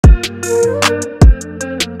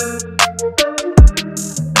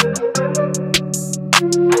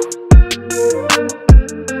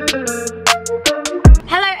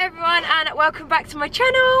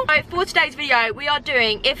channel. Right, for today's video, we are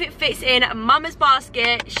doing if it fits in Mama's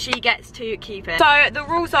basket, she gets to keep it. So the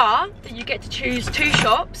rules are that you get to choose 2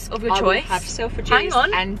 shops of your choice. I have Selfridges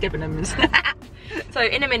and Debenhams. So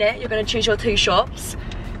in a minute, you're going to choose your 2 shops.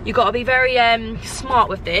 You got to be very smart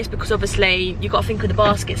with this because obviously you got to think of the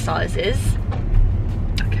basket sizes.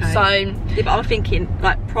 Okay. So yeah, but I'm thinking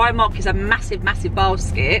like Primark is a massive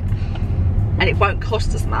basket and it won't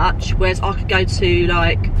cost as much, whereas I could go to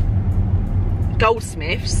like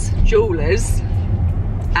Goldsmiths, jewellers,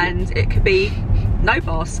 and it could be no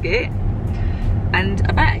basket and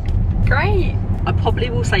a bag. Great. I probably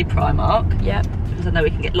will say Primark. Yep. Because I know we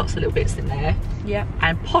can get lots of little bits in there. Yep.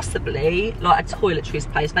 And possibly like a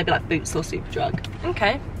toiletries place, maybe like Boots or Superdrug.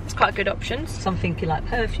 Okay, it's quite good options. So I'm thinking like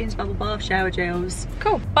perfumes, bubble bath, shower gels.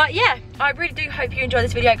 Cool. But yeah, I really do hope you enjoyed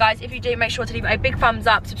this video, guys. If you do, make sure to leave a big thumbs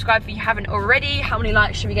up, subscribe if you haven't already. How many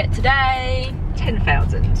likes should we get today?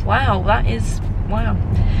 10,000. Wow, that is, wow.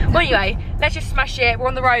 Well, anyway, let's just smash it. We're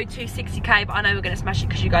on the road to 60k, but I know we're going to smash it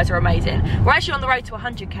because you guys are amazing. We're actually on the road to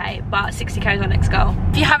 100k, but 60k is our next goal.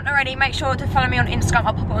 If you haven't already, make sure to follow me on Instagram.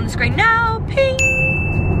 I'll pop it on the screen now. Ping!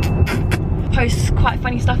 Post quite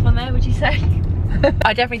funny stuff on there, would you say?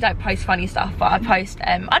 I definitely don't post funny stuff, but I post,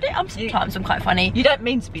 sometimes I'm quite funny. You don't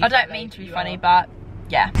mean to be. I don't mean to be funny, but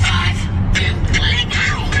yeah.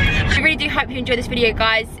 I really do hope you enjoyed this video,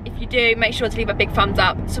 guys. If you do, make sure to leave a big thumbs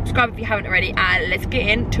up, subscribe if you haven't already, and let's get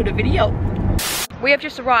into the video. We have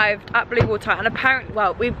just arrived at Blue Water, and apparently,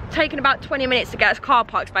 well, we've taken about 20 minutes to get us car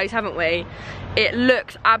park space, haven't we? It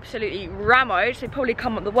looks absolutely rammed, so we probably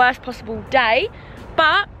come on the worst possible day,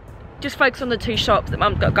 but just focus on the 2 shops that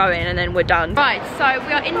Mum's got going and then we're done. Right, so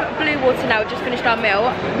we are in Blue Water now, we've just finished our meal.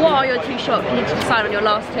 What are your 2 shops? You need to decide on your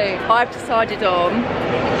last 2. I've decided on,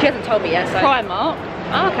 She hasn't told me yet, so. Primark.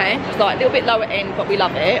 Oh, okay. It's like a little bit lower end, but we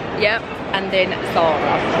love it. Yep. And then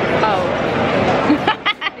Zara. Oh.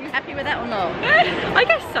 Are you happy with that or not? I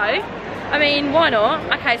guess so. I mean, why not?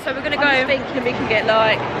 Okay, so we're gonna go. I'm just thinking we can get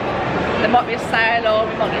like, there might be a sale on,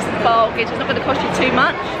 we might get some bargains. It's not going to cost you too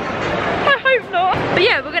much. I hope not. But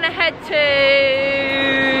yeah, we're gonna head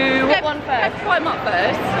to what one first? Primark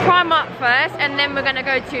first. Primark first, and then we're gonna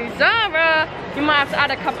go to Zara. You might have to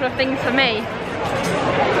add a couple of things for me.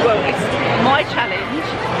 Well, it's my challenge,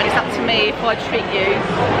 and it's up to me if I treat you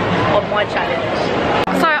on my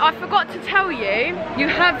challenge. So I forgot to tell you, you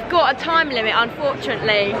have got a time limit,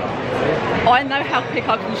 unfortunately. I know how quick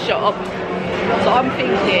I can shop, so I'm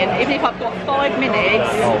thinking, even if I've got 5 minutes,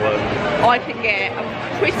 I can get a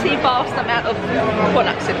pretty vast amount of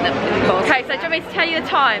products in them. Okay, so do you want me to tell you the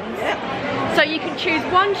times? Yeah. So you can choose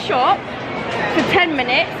 1 shop for 10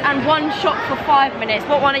 minutes and 1 shop for 5 minutes.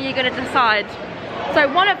 What one are you going to decide? So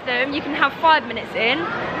one of them you can have 5 minutes in,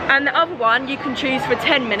 and the other one you can choose for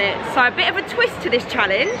 10 minutes. So a bit of a twist to this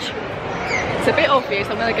challenge. It's a bit obvious,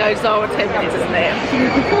 I'm going to go Zara 10 minutes, isn't it?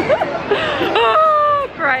 Oh,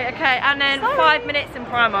 great, okay, and then 5 minutes in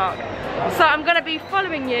Primark. So I'm going to be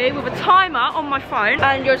following you with a timer on my phone,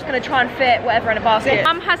 and you're just going to try and fit whatever in a basket.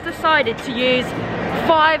 Mum has decided to use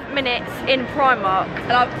 5 minutes in Primark.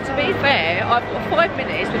 And to be fair, I've got 5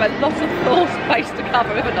 minutes with a lot of floor space to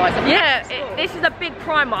cover, haven't I? Yeah, this is a big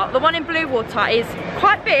Primark. The one in Blue Water is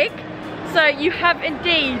quite big, so you have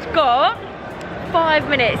indeed got 5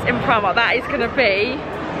 minutes in Primark. That is going to be,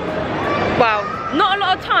 well, not a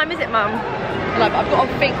lot of time, is it, Mum? No, but I've got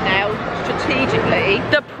to think now strategically.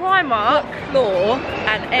 The Primark floor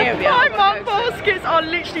and area. The Primark baskets are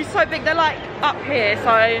literally so big. They're like up here,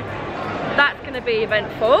 so that's going to be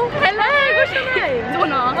eventful. Hello, what's your name?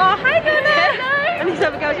 Donna. Oh, hi Donna. Hello. And these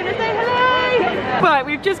other girls, you want to say hello? Right,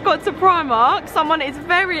 we've just got to Primark. Someone is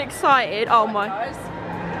very excited. Oh my.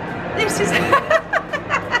 This is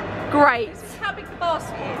great. This is how big the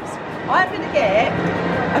basket is. I'm going to get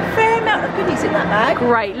a fair amount of goodies in that bag.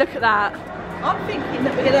 Great, look at that. I'm thinking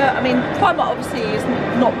that we're going to, I mean, Primark obviously is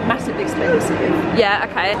not massively expensive. Yeah,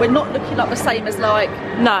 okay. We're not looking like the same as like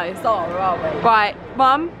no Zara, are we? Right,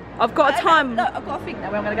 Mum, I've got a time. No, I've got to think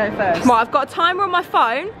now where I'm going to go first. Right, I've got a timer on my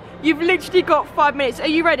phone. You've literally got 5 minutes. Are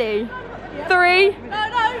you ready? Yeah. 3. No.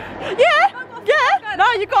 Yeah. Yeah.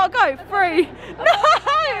 No, you gotta go. 3.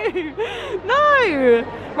 No.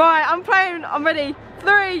 Right, I'm playing. I'm ready.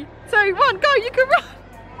 3, 2, 1, go. You can run.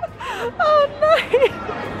 Oh no.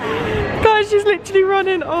 Guys, she's literally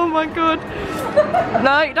running. Oh my god.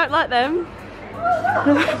 No, you don't like them.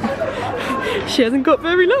 She hasn't got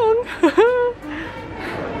very long.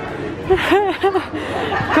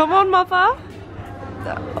 Come on, mother.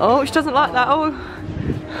 Oh, she doesn't like that. Oh,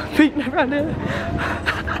 beating around here.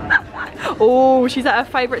 Oh, she's at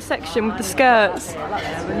her favourite section with the skirts.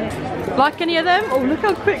 Like any of them? Oh, look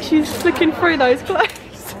how quick she's flicking through those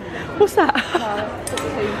clothes. What's that?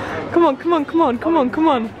 Come on, come on, come on, come on, come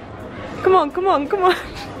on. Come on, come on, come on.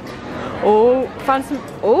 Oh, found some.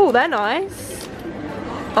 Oh, they're nice.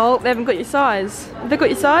 Oh, they haven't got your size. Have they got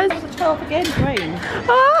your size? 12 again, green.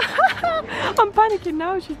 Ah, I'm panicking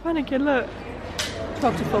now. She's panicking. Look.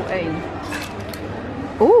 12 to 14.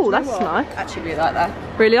 Oh, that's nice. Actually, really like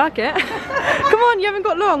that. Really like it. Come on, you haven't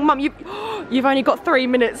got long, Mum. You've only got 3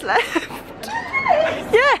 minutes left.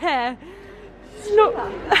 Yeah. It's not.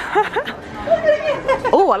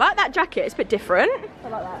 Oh, I like that jacket. It's a bit different. I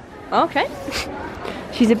like that. Okay.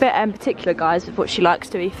 She's a bit particular, guys, with what she likes,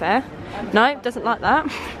 to be fair. No, doesn't like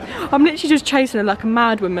that. I'm literally just chasing her like a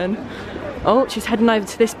mad woman. Oh, she's heading over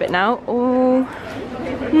to this bit now. Oh,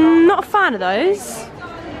 not a fan of those.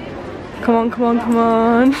 Come on, come on, come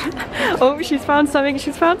on. Oh, she's found something,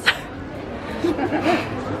 she's found something.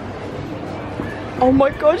 Oh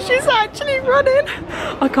my god, she's actually running.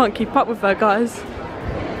 I can't keep up with her, guys.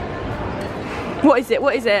 What is it?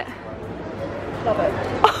 What is it? Love it.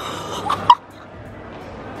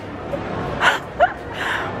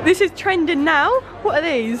 This is trending now. What are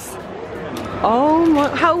these? Oh my,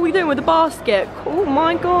 how are we doing with the basket? Oh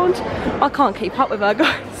my god. I can't keep up with her,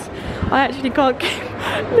 guys. I actually can't keep.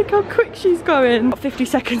 Look how quick she's going. Got 50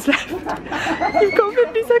 seconds left. You've got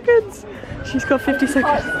 50 seconds. She's got 50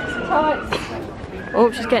 seconds. Oh,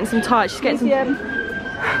 she's getting some tights. She's getting some.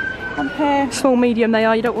 Compare. Small, medium they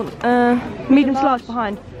are. You don't want medium to large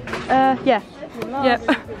behind. Yeah. Yeah.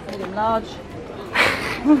 Medium large.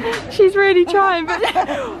 She's really trying, but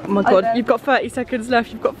oh my god, you've got 30 seconds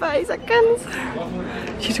left. You've got 30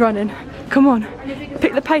 seconds. She's running. Come on,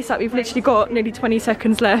 pick the pace up. We've literally got nearly 20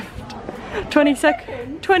 seconds left. 20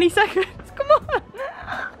 seconds. 20 seconds. Come on.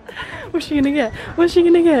 What's she gonna get? What's she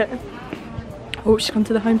gonna get? Oh, she's gone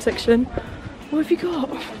to the home section. What have you got?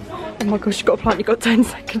 Oh my gosh, you've got a plant. You've got 10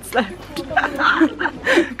 seconds left.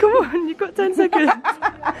 Come on, you've got 10 seconds.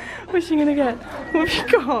 What's she gonna get? What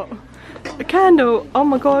have you got? A candle. Oh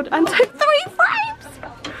my god. And 3 frames.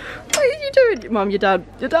 What are you doing? Mum, you're done.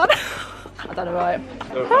 You're done. I done it right.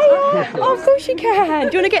 Hiya. Oh, of course you can.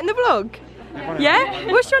 Do you want to get in the vlog?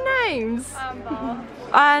 Yeah? What's your names? Amber.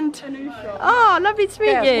 And Anusha. oh, lovely to meet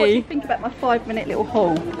Yeah, what do you you. think about my 5-minute little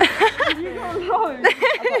haul? You got loads.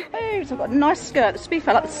 I've got boobs. I've got a nice skirt. To be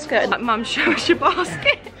fair, I like the skirt. Like, Mum, show us your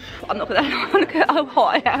basket. I'm not gonna look at how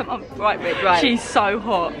hot I am. I'm right, right. She's so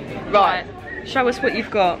hot. Right. Show us what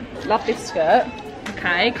you've got. Love this skirt.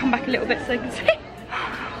 Okay, come back a little bit so you can see.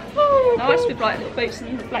 Oh, Nice with like little boots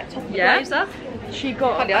and the black top and Yeah. blazer. She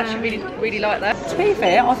got. I actually really like that. To be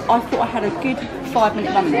fair, I thought I had a good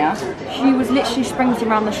 5-minute run now. She was literally sprinting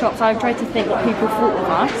around the shops. I tried to think what people thought of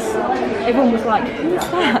us. Everyone was like, who's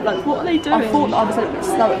that? Like, what are they doing? I thought that I was a little bit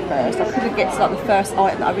slow at first. I couldn't get to like the first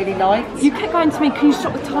item that I really liked. You kept going to me, can you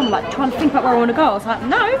stop the time? Like, trying to think about where I want to go. I was like,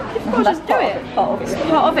 no, of course, just do it. It's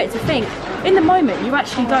part of it to think. In the moment, you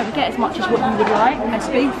actually don't get as much as what you would like. And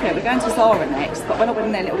to be fair, we're going to Zara next, but when I went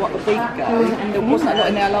in there a week ago, and there wasn't a lot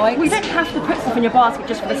in there I liked. We don't have to put stuff in your basket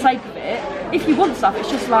just for the sake of it. If you want stuff, it's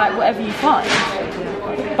just like whatever you find.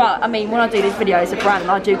 But I mean, when I do these videos, a brand,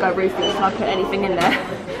 I do go ruthless and I put anything in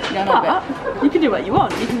there. Yeah, but you can do what you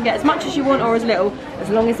want. You can get as much as you want or as little, as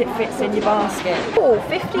long as it fits in your basket. Oh,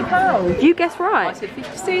 £50. You guess right. I said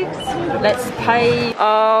 56. Let's pay.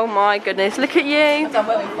 Oh my goodness, look at you. I've done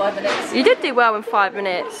well in 5 minutes. You did do well in 5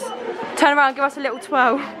 minutes. Turn around, give us a little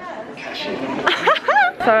twirl.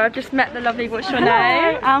 So I've just met the lovely, what's your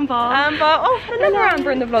name? Amber. Amber. Oh, another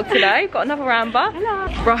Amber in the vlog today. Got another Amber.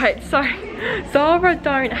 Hello. Right, so Zara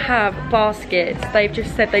don't have baskets. They've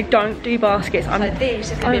just said they don't do baskets. So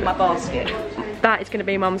this is going to be my basket. That is going to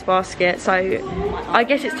be Mum's basket. So I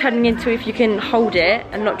guess it's turning into if you can hold it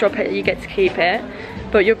and not drop it, you get to keep it.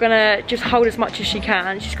 But you're going to just hold as much as she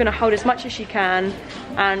can. She's going to hold as much as she can.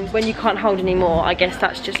 And when you can't hold anymore, I guess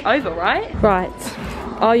that's just over, right? Right.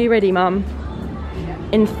 Are you ready, Mum?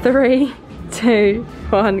 In 3, 2,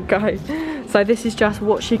 1, go. So this is just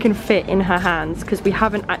what she can fit in her hands because we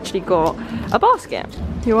haven't actually got a basket.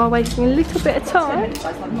 You are wasting a little bit of time.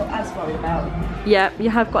 I'm not as worried about it. Yeah, you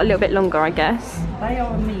have got a little bit longer, I guess. They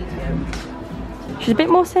are a medium. She's a bit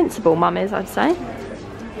more sensible, Mum is, I'd say.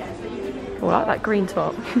 Oh, I like that green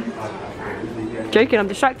top. Joking, I'm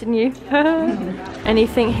distracting you.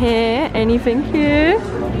 Anything here? Anything here?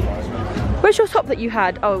 Where's your top that you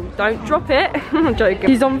had? Oh, don't drop it. I'm joking.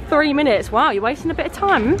 She's on 3 minutes. Wow, you're wasting a bit of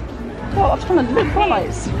time. Well, I'm trying to look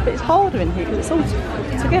right, but it's harder in here because it's all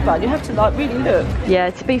together. You have to like really look. Yeah,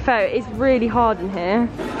 to be fair, it is really hard in here.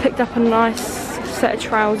 Picked up a nice set of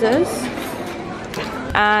trousers.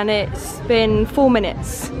 And it's been 4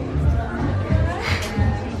 minutes.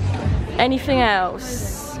 Anything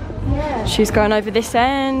else? She's going over this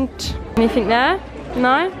end. Anything there?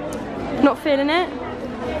 No? Not feeling it?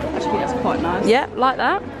 Actually, that's quite nice. Yeah, like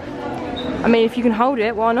that. I mean, if you can hold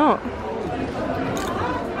it, why not?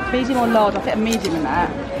 Medium or large? I think a medium in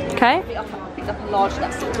that. Okay. I picked up a large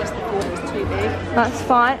that sort of just before it was too big. That's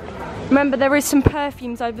fine. Remember, there is some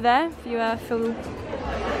perfumes over there if you feel.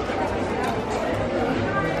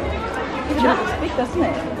 It looks big, doesn't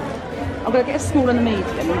it? I'm going to get a small and a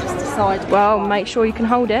medium and just decide. Well, make sure you can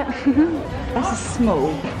hold it. That's a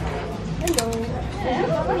small.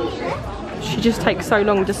 She just takes so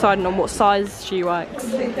long deciding on what size she likes.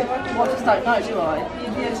 Well, I just don't know, do I?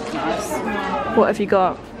 Nice. What have you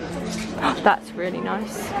got? That's really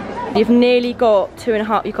nice. You've nearly got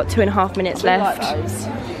 2.5. You've got 2.5 minutes left. I like those.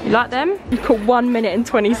 You like them? You've got 1 minute and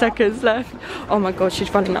 20 seconds left. Oh my god,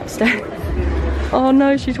 she's running upstairs. Oh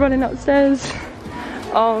no, she's running upstairs.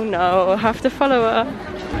 Oh no, I have to follow her.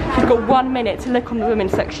 She's got 1 minute to look on the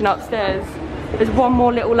women's section upstairs. There's one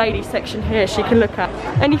more little lady section here she can look at.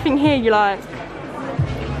 Anything here you like?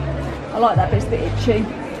 I like that, but it's a bit itchy.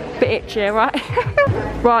 Bit itchy, right?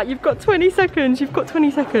 Right, you've got 20 seconds. You've got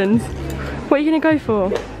 20 seconds. What are you going to go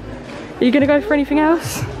for? Are you going to go for anything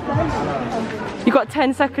else? You've got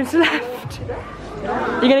 10 seconds left.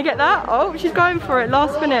 You're going to get that? Oh, she's going for it.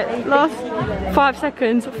 Last minute. Last 5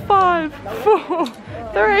 seconds. 5, 4,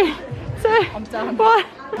 3, 2, I'm done. 1.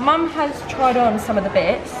 Mum has tried on some of the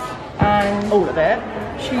bits. And all of it.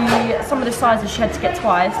 Some of the sizes she had to get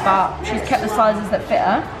twice, but she's kept the sizes that fit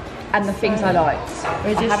her. And the things I liked.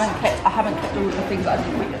 I haven't kept all of the things that I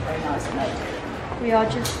didn't think looked very nice. No. We are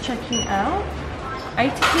just checking out.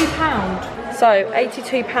 £82. So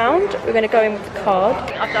 £82. We're going to go in with the card.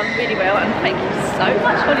 I've done really well, and thank you so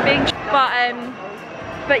much for being.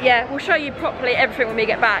 But yeah, we'll show you properly everything when we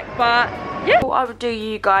get back. But yeah, I would do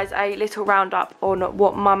you guys a little roundup on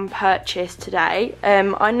what Mum purchased today.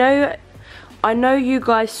 I know you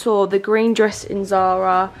guys saw the green dress in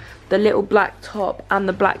Zara, the little black top and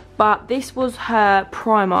the black, but this was her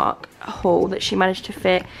Primark haul that she managed to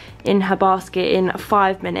fit in her basket in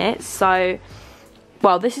 5 minutes. So,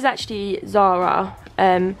 well, this is actually Zara.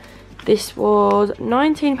 This was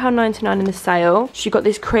 £19.99 in the sale. She got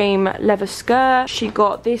this cream leather skirt. She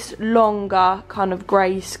got this longer kind of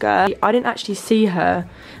grey skirt. I didn't actually see her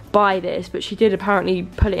buy this, but she did apparently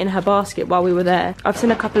put it in her basket while we were there. I've seen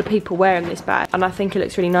a couple of people wearing this bag and I think it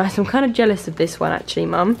looks really nice. I'm kind of jealous of this one actually,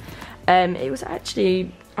 Mum. It was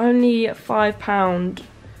actually only £5.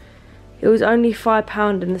 It was only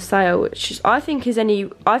 £5 in the sale, which is, I think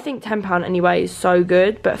 £10 anyway is so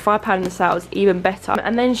good, but £5 in the sale is even better.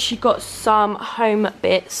 And then she got some home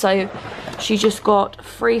bits, so she just got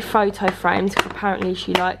 3 photo frames, because apparently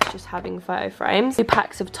she likes just having photo frames. 2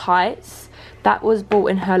 packs of tights. That was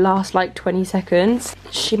bought in her last like 20 seconds.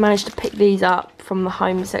 She managed to pick these up from the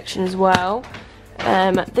home section as well.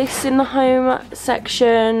 This in the home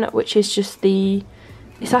section, which is just the,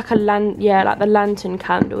 it's like a like the lantern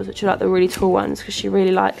candles, which are like the really tall ones, because she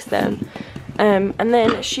really likes them. And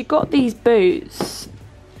then she got these boots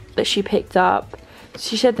that she picked up.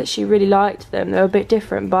 She said that she really liked them. They're a bit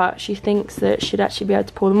different, but she thinks that she'd actually be able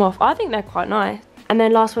to pull them off. I think they're quite nice. And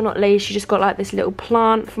then last but not least, she just got like this little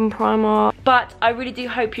plant from Primark. But I really do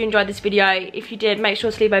hope you enjoyed this video. If you did, make sure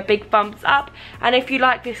to leave a big thumbs up. And if you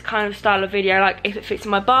like this kind of style of video, like if it fits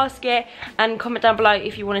in my basket, and comment down below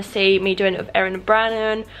if you want to see me doing it with Erin and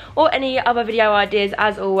Brandon, or any other video ideas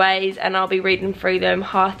as always, and I'll be reading through them,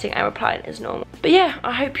 hearting and replying as normal. But yeah,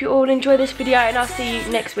 I hope you all enjoy this video, and I'll see you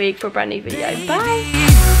next week for a brand new video.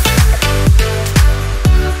 Bye!